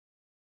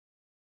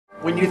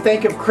When you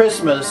think of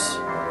Christmas,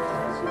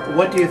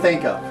 what do you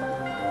think of?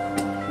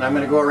 And I'm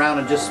going to go around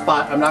and just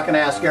spot, I'm not going to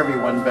ask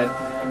everyone, but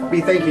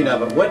be thinking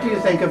of it. What do you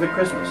think of at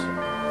Christmas?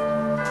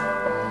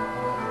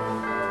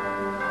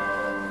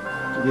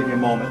 I'll give you a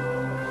moment.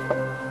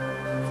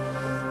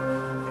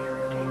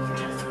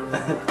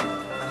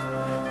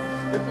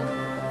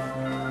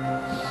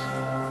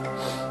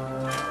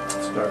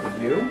 Start with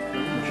you,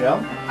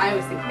 Michelle. I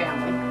always think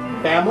family.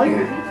 Family?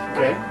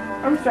 Okay.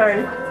 I'm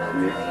sorry.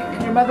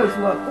 Your mother's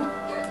look.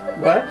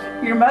 What?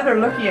 Your mother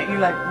looking at you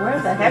like,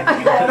 where the heck are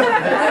you going?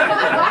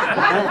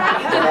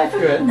 That's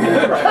good.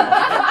 That's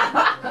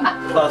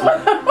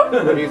right.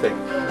 What do you think?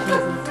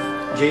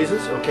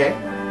 Jesus? Okay.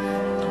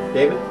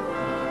 David?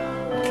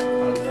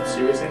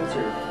 Serious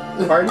answer.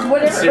 Pardon?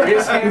 Whatever.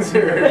 Serious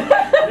answer.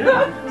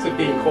 Is it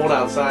being cold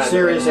outside?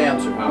 Serious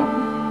answer.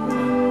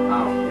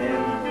 Oh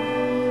man.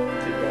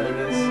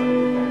 Togetherness. I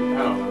don't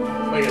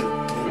know. I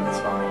think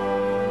it's fine.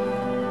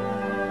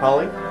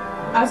 Holly? I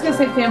was going to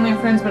say family and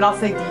friends, but I'll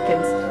say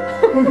deacons.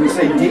 You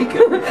say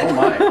deacon? Oh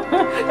my.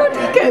 No,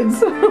 deacons!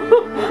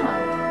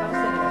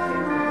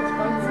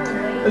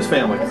 It's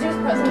family.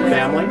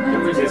 Family?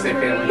 I'm going to say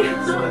family.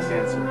 It's the last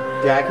answer.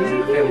 Jackie?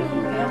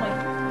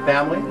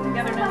 Family?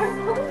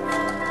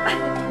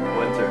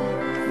 Winter.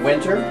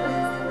 Winter?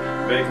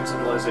 Vatican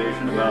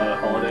civilization about a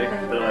holiday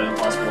that I had an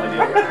impossible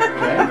idea.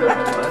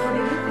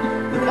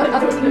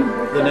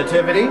 Okay. The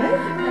Nativity?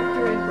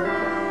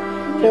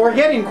 Well, we're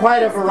getting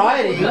quite a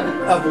variety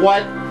of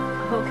what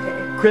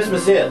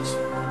Christmas is.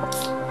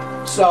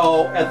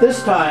 So at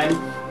this time,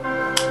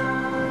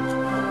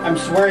 I'm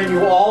swearing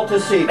you all to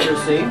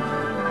secrecy.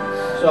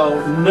 So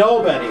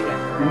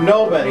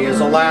nobody is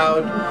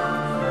allowed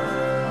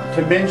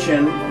to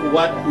mention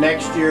what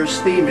next year's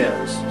theme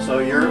is. So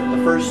you're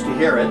the first to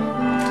hear it.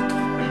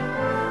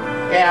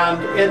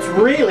 And it's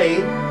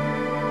really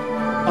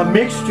a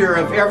mixture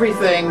of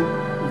everything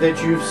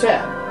that you've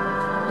said.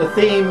 The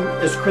theme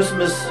is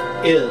Christmas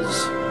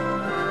is.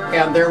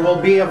 And there will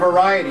be a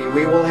variety.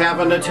 We will have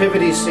a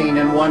nativity scene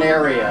in one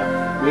area.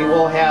 We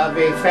will have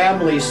a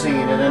family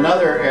scene in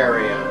another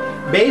area.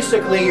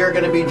 Basically, you're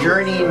going to be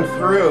journeying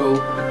through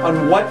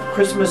on what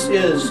Christmas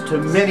is to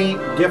many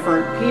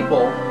different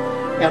people.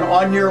 And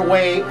on your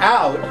way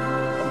out,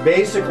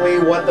 basically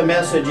what the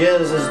message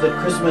is that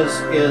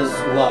Christmas is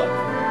love.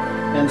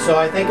 And so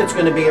I think it's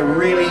going to be a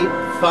really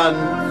fun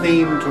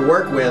theme to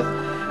work with,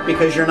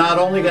 because you're not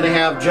only going to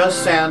have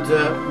just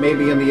Santa,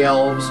 maybe and the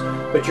elves,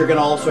 but you're going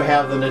to also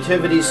have the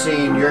nativity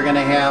scene. You're going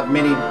to have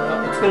many,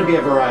 it's going to be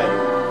a variety.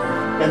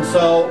 And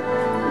so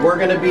we're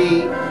going to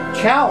be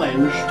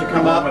challenged to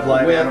come up with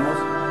live animals.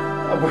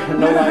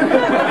 No live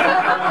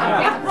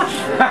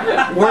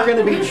animals. We're going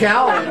to be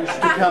challenged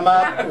to come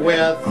up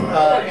with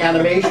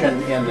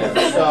animation in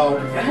this. So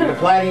the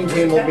planning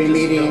team will be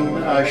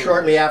meeting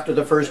shortly after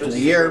the first of the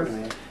year.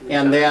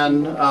 And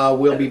then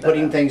we'll be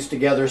putting things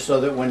together so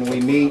that when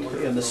we meet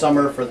in the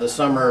summer for the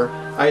summer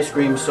ice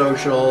cream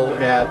social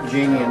at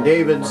Jeannie and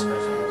David's,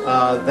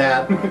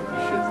 that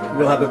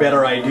we'll have a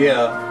better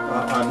idea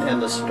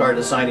and start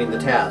assigning the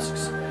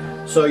tasks.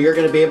 So you're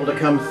going to be able to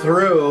come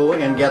through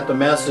and get the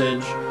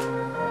message,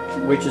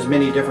 which is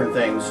many different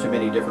things to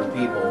many different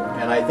people.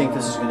 And I think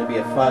this is going to be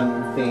a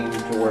fun theme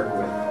to work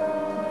with.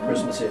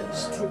 Christmas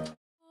is.